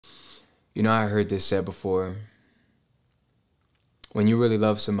You know, I heard this said before. When you really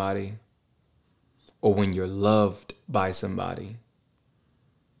love somebody, or when you're loved by somebody,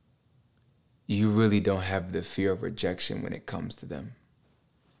 you really don't have the fear of rejection when it comes to them.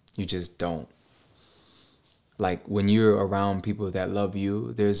 You just don't. Like when you're around people that love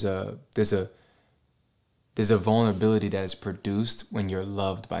you, there's a vulnerability that is produced when you're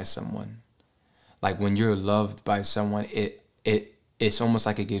loved by someone. Like when you're loved by someone, it's almost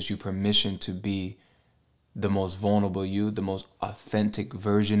like it gives you permission to be the most vulnerable you, the most authentic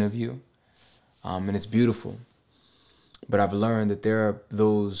version of you. And it's beautiful. But I've learned that there are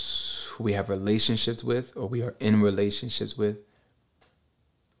those who we have relationships with, or we are in relationships with,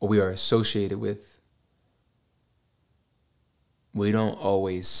 or we are associated with. We don't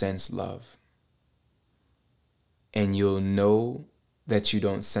always sense love. And you'll know that you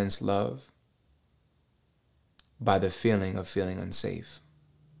don't sense love by the feeling of feeling unsafe.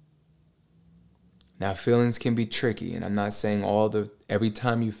 Now, feelings can be tricky, and I'm not saying every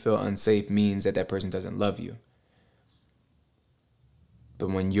time you feel unsafe means that that person doesn't love you. But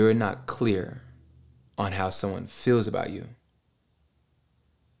when you're not clear on how someone feels about you,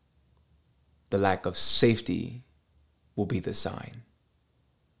 the lack of safety will be the sign.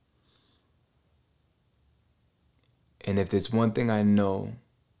 And if there's one thing I know,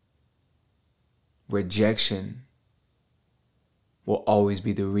 rejection will always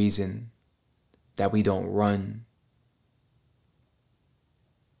be the reason that we don't run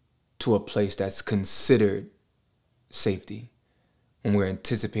to a place that's considered safety when we're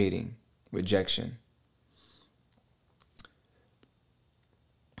anticipating rejection.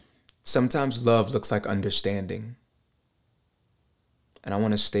 Sometimes love looks like understanding. And I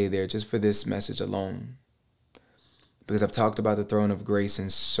want to stay there just for this message alone, because I've talked about the throne of grace in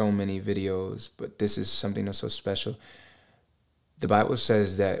so many videos, but this is something that's so special. The Bible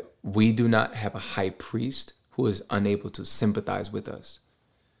says that we do not have a high priest who is unable to sympathize with us.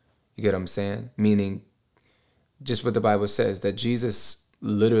 You get what I'm saying? Meaning, just what the Bible says, that Jesus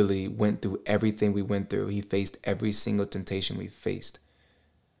literally went through everything we went through. He faced every single temptation we faced.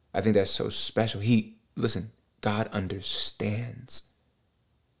 I think that's so special. Listen, God understands.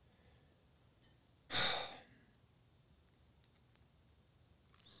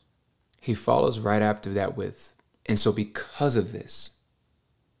 He follows right after that with, and so because of this,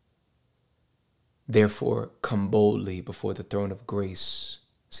 therefore come boldly before the throne of grace,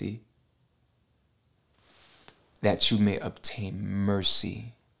 see, that you may obtain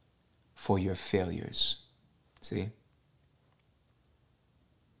mercy for your failures, see.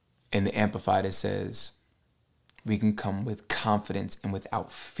 In the Amplified it says, we can come with confidence and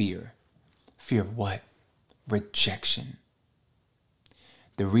without fear. Fear of what? Rejection.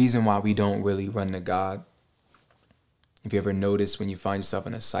 The reason why we don't really run to God, if you ever notice when you find yourself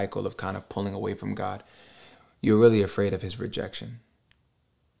in a cycle of kind of pulling away from God, you're really afraid of his rejection.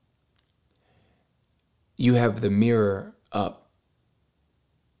 You have the mirror up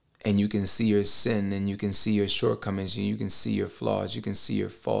and you can see your sin and you can see your shortcomings and you can see your flaws, you can see your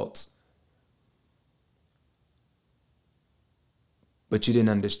faults. But you didn't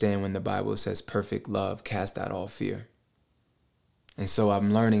understand when the Bible says perfect love casts out all fear. And so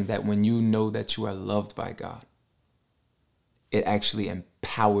I'm learning that when you know that you are loved by God, it actually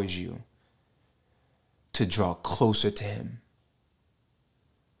empowers you to draw closer to him.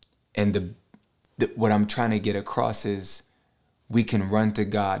 And what I'm trying to get across is we can run to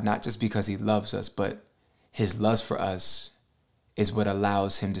God, not just because he loves us, but his love for us is what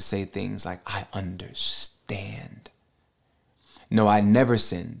allows him to say things like, I understand. No, I never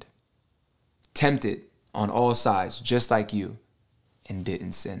sinned, tempted on all sides, just like you, and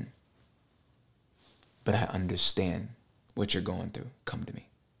didn't sin. But I understand what you're going through. Come to me.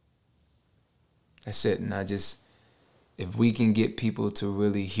 That's it. And if we can get people to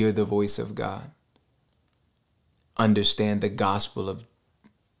really hear the voice of God, understand the gospel of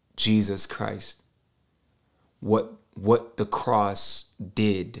Jesus Christ, what the cross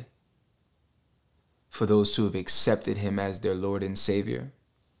did for those who have accepted him as their Lord and Savior,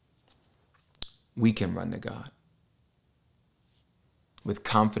 we can run to God with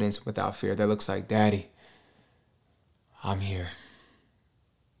confidence, without fear. That looks like, Daddy, I'm here.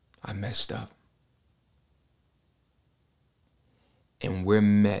 I messed up. And we're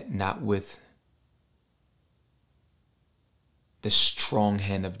met not with the strong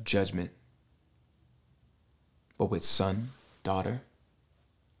hand of judgment, but with son, daughter,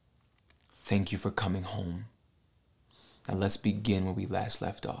 thank you for coming home. Now let's begin where we last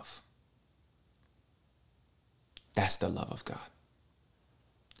left off. That's the love of God.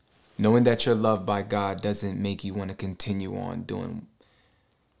 Knowing that you're loved by God doesn't make you want to continue on doing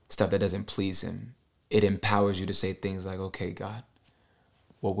stuff stuff that doesn't please him, it empowers you to say things like, okay, God,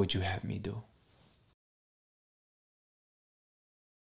 what would you have me do?